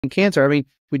cancer. I mean,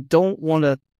 we don't want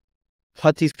to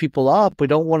cut these people up. We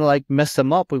don't want to like mess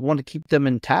them up. We want to keep them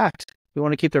intact. We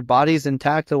want to keep their bodies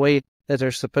intact the way that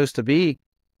they're supposed to be.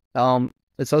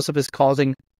 It's also just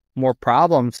causing more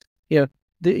problems. You know,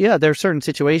 yeah, there are certain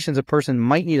situations a person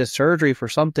might need a surgery for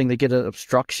something to get an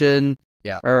obstruction,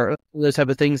 Yeah. or those type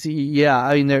of things. Yeah,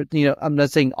 I mean, I'm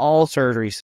not saying all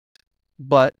surgeries,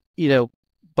 but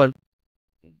but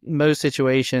most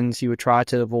situations you would try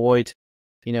to avoid,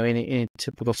 any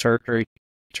typical surgery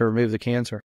to remove the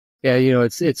cancer. Yeah,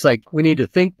 it's like we need to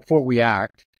think before we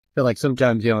act. I feel like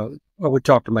sometimes, I would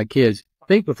talk to my kids,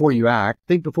 think before you act,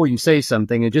 think before you say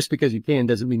something, and just because you can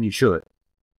doesn't mean you should.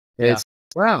 And Yeah. it's,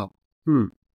 wow,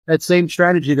 that same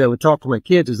strategy that I would talk to my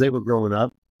kids as they were growing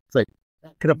up, it's like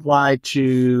that could apply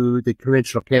to the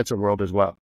conventional cancer world as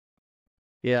well.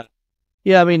 Yeah.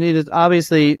 Yeah. I mean, it is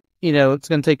obviously, it's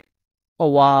going to take a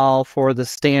while for the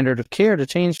standard of care to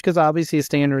change, because obviously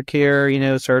standard of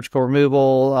care, surgical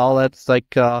removal, all that's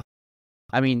like, I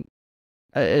mean,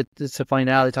 it's a funny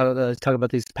now they talk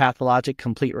about these pathologic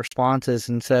complete responses,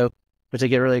 and so which I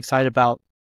get really excited about.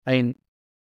 I mean,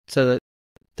 so that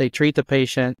they treat the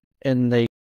patient and they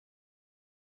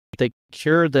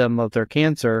cure them of their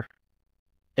cancer,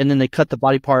 and then they cut the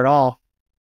body part off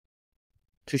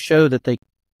to show that they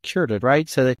cured it, right?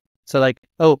 So like,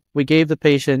 oh, we gave the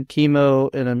patient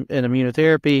chemo and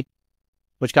immunotherapy,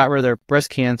 which got rid of their breast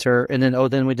cancer, and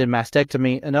then we did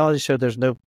mastectomy, and all just showed there's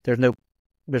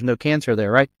no cancer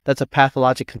there, right? That's a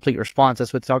pathologic complete response.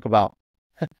 That's what they talk about.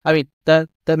 I mean, that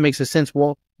makes a sense.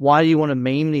 Well, why do you want to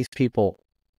maim these people?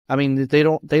 I mean, they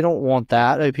don't want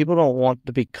that. I mean, people don't want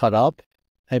to be cut up.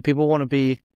 And people want to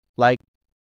be like,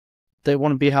 they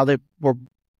want to be how they were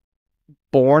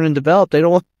born and developed. They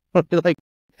don't want to be like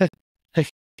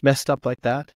messed up like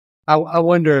that. I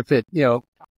wonder if it,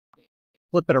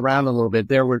 flip it around a little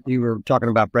bit. You were talking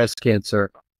about breast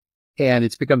cancer, and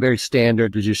it's become very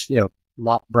standard to just,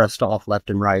 lop breast off left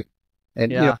and right.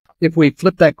 And, Yeah. if we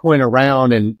flip that coin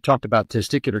around and talked about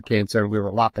testicular cancer, and we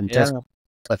were lopping testicles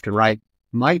left and right,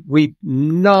 might we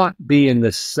not be in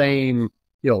the same,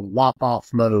 lop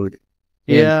off mode?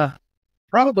 Yeah.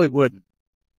 Probably wouldn't.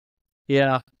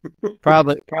 Yeah.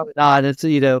 Probably not. It's,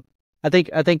 I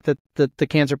think that the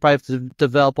cancer probably has to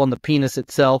develop on the penis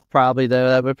itself, probably, though.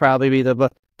 That would probably be the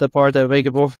part that would make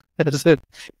it more.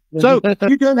 So,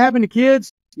 you done having any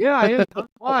kids? Yeah, I am.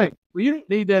 Why? Well, you don't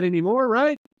need that anymore,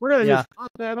 right? We're going to just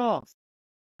pop that off.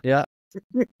 Yeah.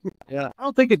 Yeah. I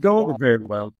don't think it'd go over very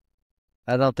well.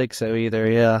 I don't think so either.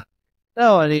 Yeah.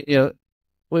 No, and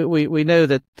we know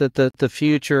that the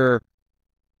future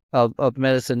of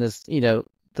medicine is,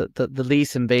 the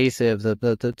least invasive,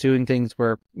 the doing things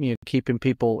where, keeping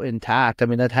people intact. I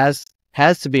mean, that has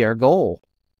to be our goal.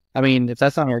 I mean, if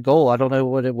that's not our goal, I don't know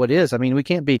what is. I mean, we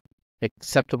can't be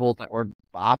acceptable that we're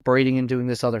operating and doing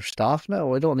this other stuff. No,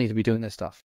 we don't need to be doing this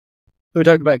stuff. We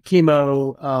talked about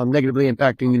chemo negatively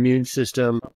impacting the immune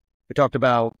system. We talked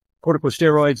about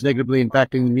corticosteroids negatively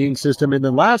impacting the immune system. And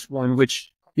the last one,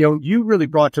 which, you really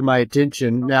brought to my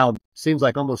attention now, seems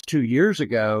like almost 2 years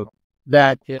ago,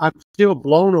 that I'm still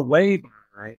blown away by,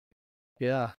 right?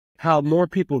 Yeah. How more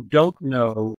people don't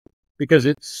know, because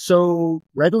it's so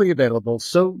readily available,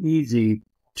 so easy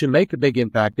to make a big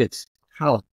impact. It's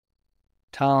Tylenol.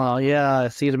 Tylenol, yeah,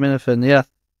 acetaminophen, yeah.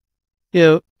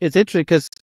 It's interesting because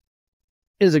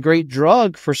it's a great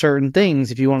drug for certain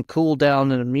things. If you want to cool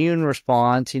down an immune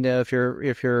response, if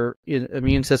your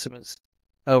immune system is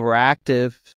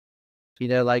overactive,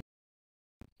 like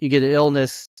you get an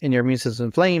illness and your immune system is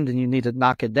inflamed and you need to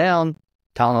knock it down,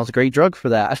 Tylenol's a great drug for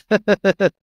that.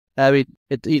 I mean,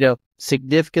 it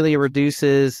significantly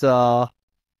reduces, actually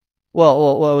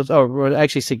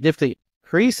significantly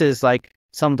increases like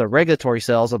some of the regulatory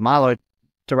cells of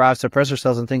myeloid-derived suppressor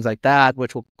cells and things like that,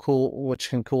 which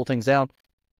can cool things down.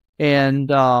 And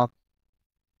the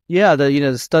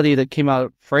study that came out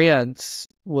of France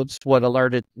was what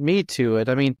alerted me to it.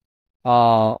 I mean,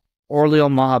 Orleans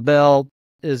Mahabel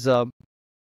is a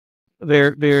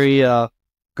very, very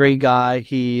great guy.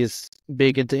 He's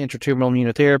big into intratumoral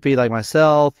immunotherapy, like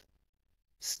myself.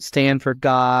 Stanford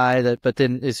guy, but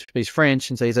then he's French,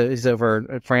 and so he's over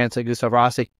in France at Gustave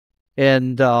Rossi,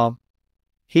 and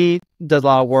he does a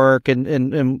lot of work,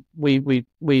 and we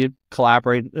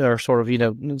collaborate, or sort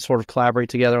of collaborate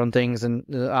together on things, and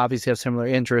obviously have similar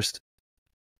interests.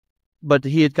 But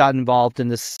he had gotten involved in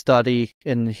this study,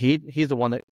 and he's the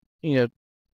one that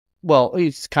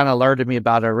he's kind of alerted me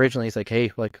about it originally. He's like,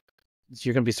 hey, like,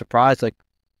 you're gonna be surprised, like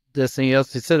this. And he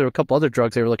said there were a couple other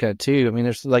drugs they were looking at too. I mean,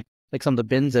 there's like some of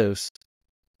the benzos,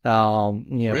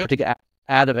 Really? particularly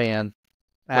Ativan,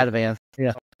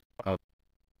 yeah.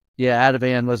 Yeah,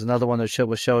 Ativan was another one that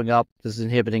was showing up as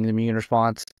inhibiting the immune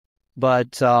response.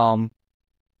 But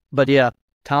yeah,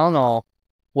 Tylenol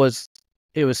was,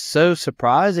 it was so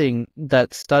surprising,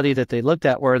 that study that they looked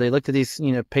at, where they looked at these,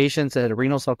 patients that had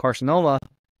renal cell carcinoma,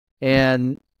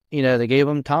 and, they gave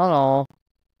them Tylenol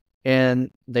and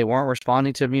they weren't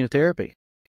responding to immunotherapy.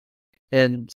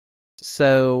 And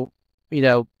so,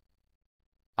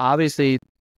 obviously,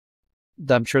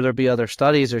 I'm sure there'll be other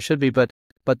studies, there should be, but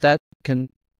that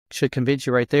should convince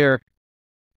you right there.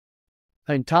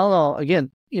 I mean, Tylenol,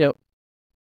 again,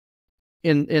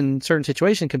 in certain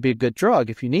situations can be a good drug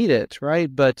if you need it,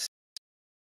 right? But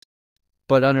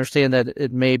understand that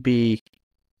it may be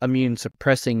immune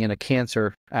suppressing in a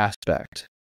cancer aspect.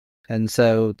 And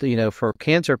so, for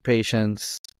cancer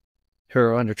patients who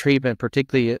are under treatment,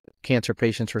 particularly cancer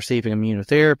patients receiving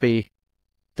immunotherapy,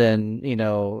 then,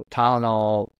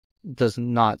 Tylenol does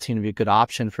not seem to be a good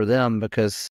option for them,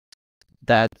 because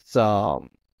that's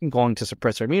going to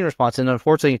suppress their immune response. And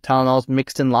unfortunately, Tylenol is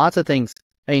mixed in lots of things.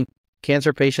 I mean,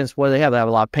 cancer patients, what do they have? They have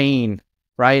a lot of pain,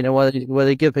 right? And what do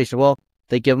they give patients? Well,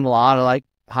 they give them a lot of like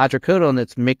hydrocodone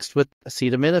that's mixed with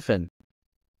acetaminophen.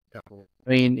 Definitely. I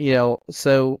mean,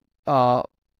 so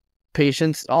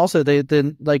patients also, they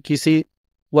then, like, you see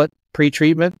what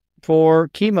pre-treatment for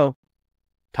chemo,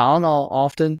 Tylenol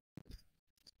often,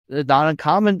 not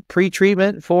uncommon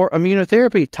pre-treatment for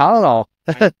immunotherapy, Tylenol.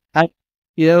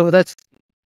 That's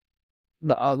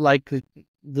like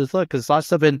this, look, because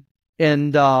lots of stuff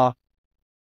and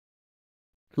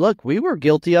look, we were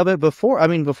guilty of it before. I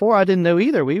mean, before I didn't know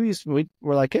either. We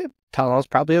were like, hey, Tylenol's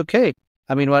probably okay.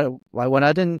 I mean, when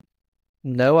I didn't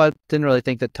know, I didn't really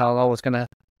think that Tylenol was gonna.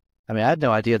 I mean, I had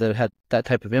no idea that it had that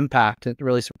type of impact. It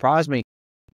really surprised me.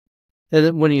 And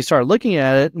then when you start looking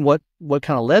at it, and what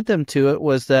kind of led them to it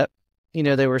was that,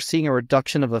 they were seeing a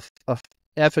reduction of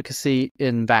efficacy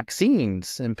in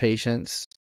vaccines in patients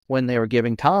when they were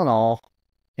giving Tylenol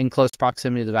in close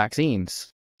proximity to the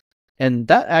vaccines. And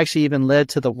that actually even led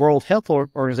to the World Health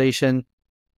Organization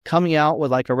coming out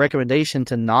with like a recommendation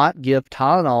to not give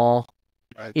Tylenol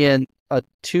in a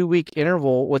 2-week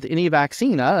interval with any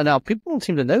vaccine. I don't know. People don't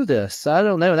seem to know this. I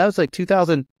don't know. That was like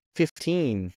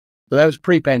 2015. So that was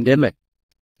pre-pandemic.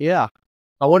 Yeah.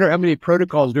 I wonder how many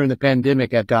protocols during the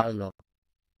pandemic had Tylenol.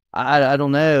 I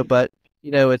don't know, but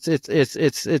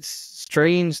it's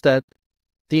strange that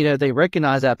they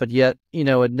recognize that, but yet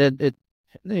and then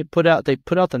they put out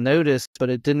the notice, but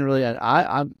it didn't really.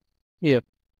 I'm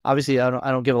obviously I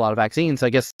don't give a lot of vaccines. I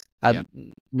guess I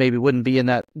maybe wouldn't be in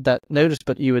that notice,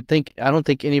 but you would think, I don't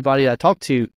think anybody I talked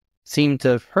to seemed to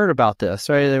have heard about this,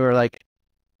 right? They were like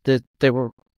that.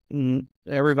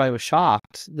 Everybody was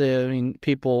shocked. I mean,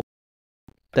 people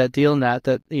that deal in that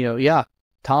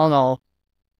Tylenol,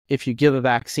 if you give a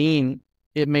vaccine,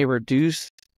 it may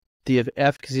reduce the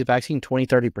efficacy of vaccine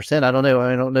 20-30%. I don't know.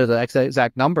 I don't know the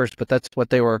exact numbers, but that's what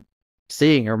they were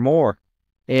seeing or more.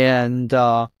 And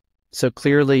so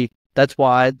clearly that's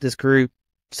why this group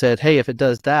said, hey, if it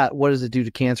does that, what does it do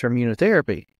to cancer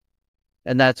immunotherapy?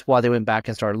 And that's why they went back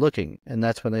and started looking. And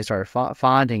that's when they started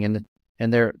finding, and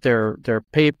their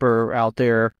paper out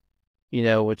there,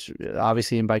 which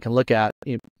obviously anybody can look at,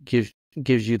 gives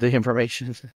you the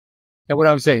information. And what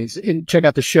I was saying is, check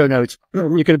out the show notes. You're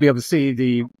going to be able to see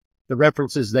the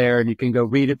references there, and you can go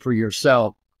read it for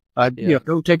yourself.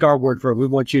 Don't take our word for it. We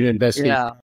want you to investigate.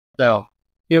 Yeah. So,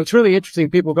 it's really interesting.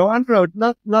 People go, I don't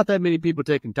know, not that many people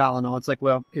taking Tylenol. It's like,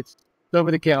 well, it's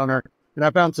over the counter. And I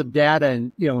found some data,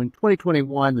 and in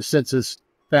 2021, the census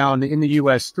found in the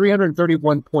U.S.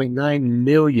 331.9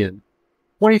 million,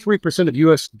 23% of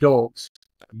U.S. adults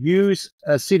use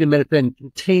acetaminophen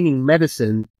containing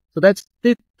medicine. So that's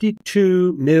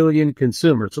 52 million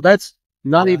consumers. So that's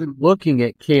not even looking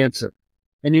at cancer.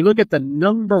 And you look at the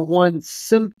number one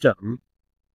symptom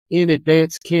in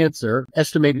advanced cancer,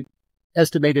 estimated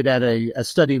at a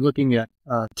study looking at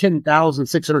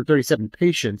 10,637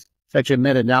 patients. It's actually a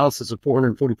meta-analysis of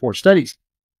 444 studies.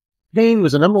 Pain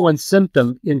was the number one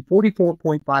symptom in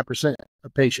 44.5%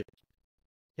 of patients.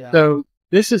 Yeah. So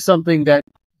this is something that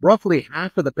roughly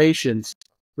half of the patients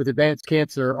with advanced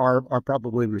cancer are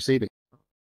probably receiving.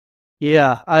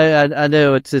 Yeah, I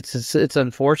know it's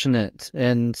unfortunate,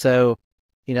 and so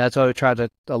that's why we try to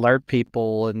alert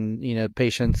people, and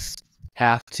patients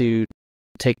have to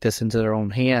take this into their own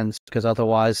hands, because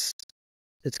otherwise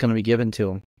it's going to be given to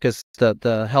them, because the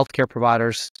healthcare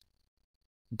providers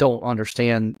don't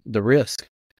understand the risk,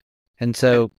 and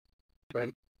so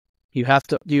you have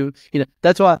to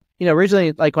that's why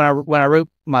originally, like when I wrote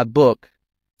my book,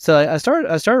 so I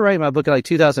started writing my book in like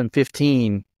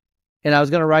 2015, and I was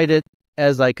going to write it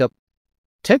as like a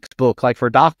textbook, like for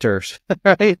doctors,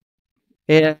 right?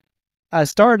 And I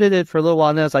started it for a little while,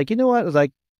 and I was like, you know what? I was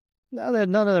like, no,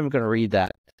 none of them are going to read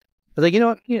that. I was like, you know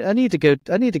what? I need to go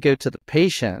to the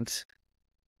patient,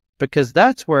 because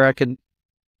that's where I can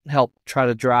help try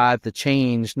to drive the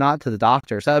change, not to the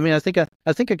doctors. I mean, I think I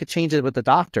could change it with the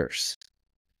doctors,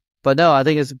 but no, I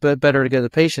think it's better to go to the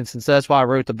patients. And so that's why I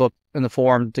wrote the book in the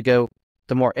form, to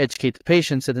more educate the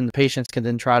patients, and then the patients can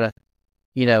then try to,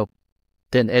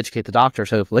 then educate the doctors,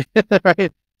 hopefully.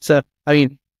 Right. So, I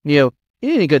mean,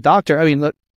 any good doctor, I mean,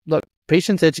 look,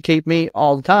 patients educate me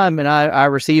all the time, and I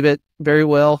receive it very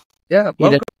well. Yeah.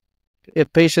 Well,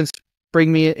 If patients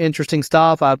bring me interesting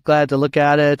stuff, I'm glad to look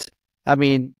at it. I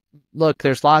mean, look,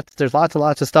 there's lots and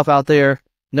lots of stuff out there.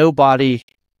 Nobody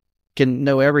can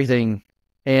know everything.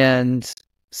 And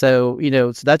so,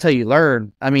 so that's how you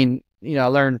learn. I mean, I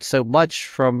learned so much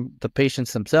from the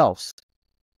patients themselves.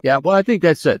 yeah. Well, I think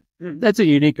that's a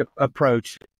unique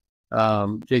approach,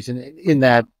 Jason, in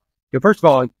that, first of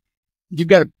all, you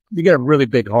got a really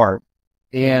big heart,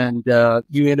 and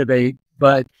you innovate,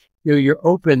 but you're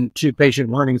open to patient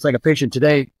learning. It's like a patient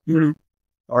today,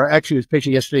 or actually it was a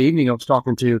patient yesterday evening I was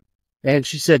talking to, and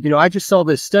she said, I just saw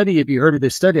this study. Have you heard of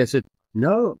this study? I said,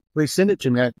 no, please send it to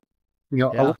me. I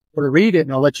want to read it,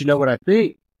 and I'll let you know what I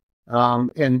think.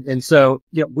 And so,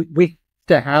 we have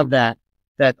to have that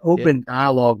open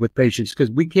dialogue with patients, because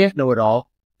we can't know it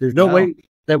all. There's no way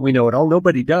that we know it all.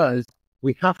 Nobody does.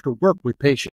 We have to work with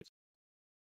patients.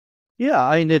 Yeah.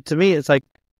 I mean, to me, it's like,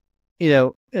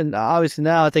 and obviously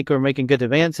now I think we're making good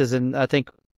advances, and I think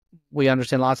we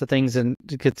understand lots of things, and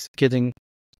it's getting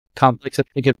complex. I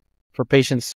think for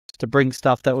patients to bring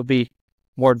stuff that would be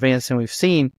more advanced than we've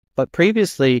seen. But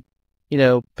previously,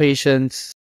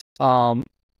 patients,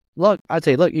 look, I'd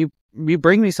say, look, you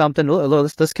bring me something,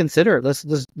 let's consider it. Let's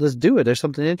do it. There's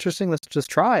something interesting. Let's just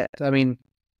try it. I mean,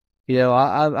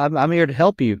 I'm here to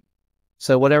help you.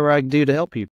 So whatever I can do to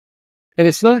help you. And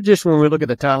it's not just when we look at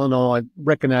the Tylenol,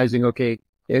 recognizing, okay,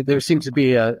 there seems to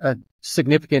be a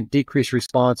significant decreased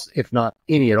response, if not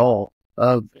any at all,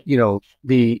 of,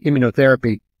 the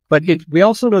immunotherapy. But we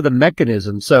also know the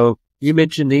mechanism. So you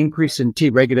mentioned the increase in T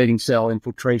regulating cell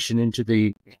infiltration into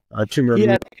the tumor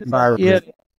environment.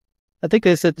 Yeah. I think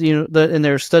they said, in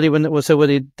their study,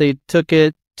 they took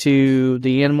it to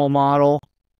the animal model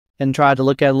and tried to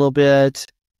look at it a little bit,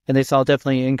 and they saw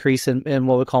definitely an increase in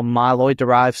what we call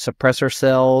myeloid-derived suppressor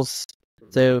cells.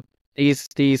 So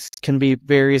these can be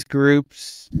various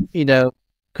groups.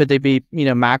 Could they be,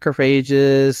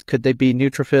 macrophages? Could they be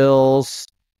neutrophils,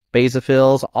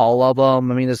 basophils? All of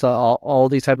them. I mean, there's all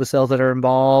these type of cells that are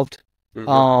involved.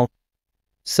 Mm-hmm.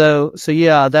 So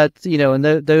yeah, that's, and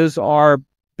those are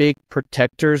big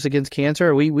protectors against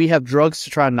cancer. We have drugs to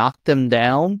try and knock them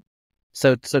down.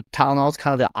 So Tylenol is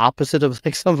kind of the opposite of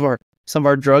like some of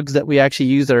our drugs that we actually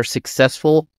use that are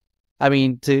successful. I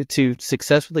mean, to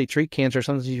successfully treat cancer,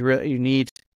 sometimes you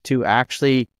need to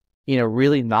actually,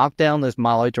 really knock down those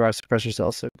myeloid-derived suppressor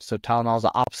cells. So Tylenol is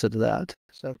the opposite of that.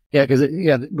 So yeah, because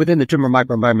within the tumor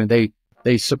microenvironment,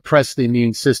 they suppress the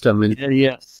immune system, and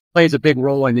yes, plays a big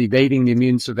role in evading the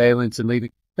immune surveillance and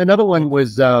leaving. Another one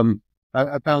was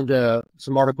I found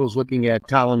some articles looking at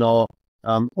Tylenol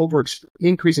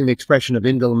increasing the expression of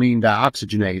endolamine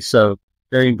dioxygenase. So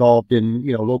very involved in,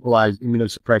 localized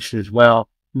immunosuppression as well.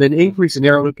 And then increase in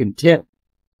interleukin-10.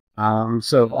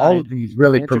 So all of these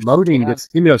really promoting this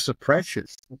immunosuppression.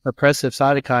 Suppressive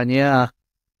cytokine, yeah.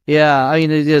 Yeah, I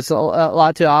mean, it's a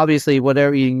lot to, obviously,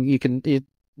 whatever you can,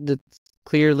 it's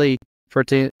clearly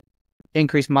to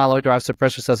increase myeloid-derived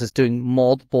suppressor cells is doing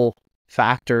multiple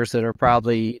factors that are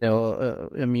probably,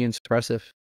 immune suppressive.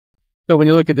 So when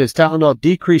you look at this, Tylenol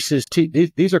decreases,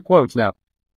 these are quotes now,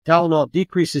 Tylenol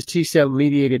decreases T-cell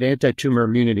mediated anti-tumor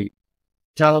immunity.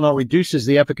 Tylenol reduces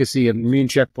the efficacy of immune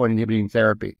checkpoint inhibiting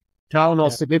therapy.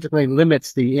 Tylenol significantly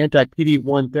limits the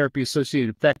anti-PD-1 therapy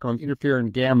associated effect on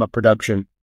interferon gamma production.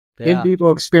 In vivo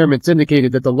experiments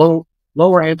indicated that the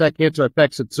lower anti-cancer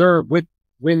effects observed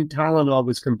when Tylenol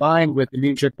was combined with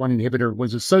immune checkpoint inhibitor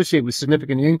was associated with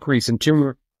significant increase in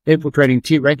tumor infiltrating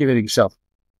T regulating cells.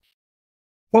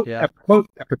 Quote after quote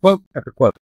after quote after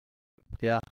quote.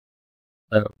 Yeah.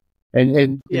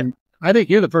 And I think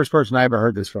you're the first person I ever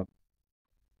heard this from.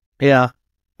 Yeah.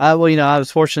 I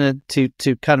was fortunate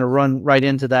to kind of run right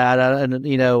into that, and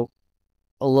a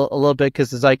little bit,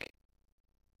 because it's like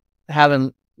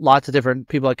having lots of different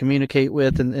people I communicate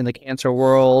with in the cancer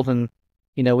world, and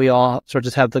we all sort of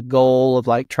just have the goal of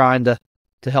like trying to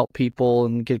help people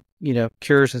and get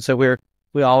cures, and so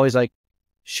we always like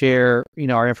share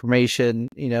our information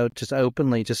just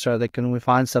openly, just so that when we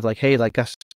find stuff like, hey, like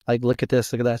us, like look at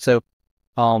this, look at that. So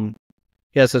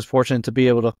yes, it's fortunate to be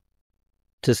able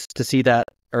to see that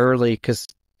early because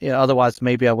otherwise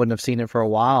maybe I wouldn't have seen it for a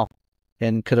while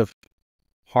and could have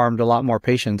harmed a lot more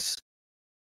patients.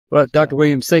 Well, Dr.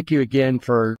 Williams, thank you again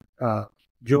for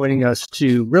joining us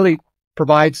to really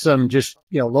provide some just,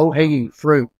 low-hanging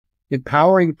fruit,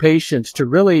 empowering patients to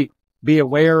really be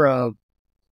aware of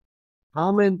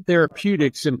common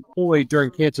therapeutics employed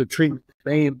during cancer treatment that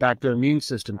may impact their immune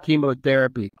system,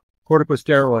 chemotherapy,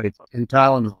 corticosteroids, and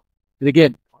Tylenol. And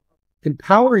again,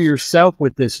 empower yourself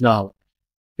with this knowledge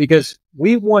because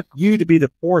we want you to be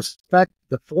the force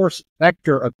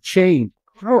vector of change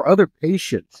for other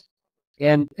patients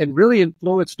and really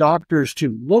influence doctors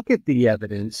to look at the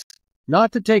evidence,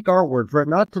 not to take our word for it,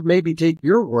 not to maybe take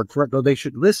your word for it, though they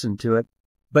should listen to it,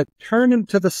 but turn them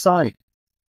to the science.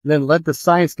 And then let the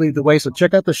science lead the way. So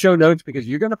check out the show notes because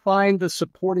you're going to find the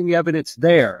supporting evidence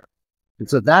there. And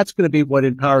so that's going to be what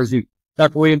empowers you.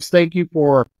 Dr. Williams, thank you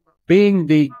for being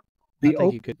the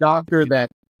open doctor that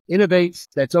innovates,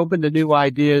 that's open to new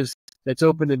ideas, that's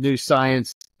open to new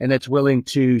science, and that's willing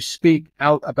to speak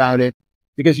out about it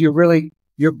because you're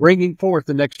bringing forth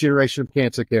the next generation of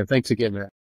cancer care. Thanks again,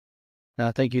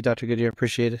 man. Thank you, Dr. Goodyear.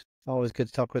 Appreciate it. Always good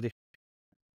to talk with you.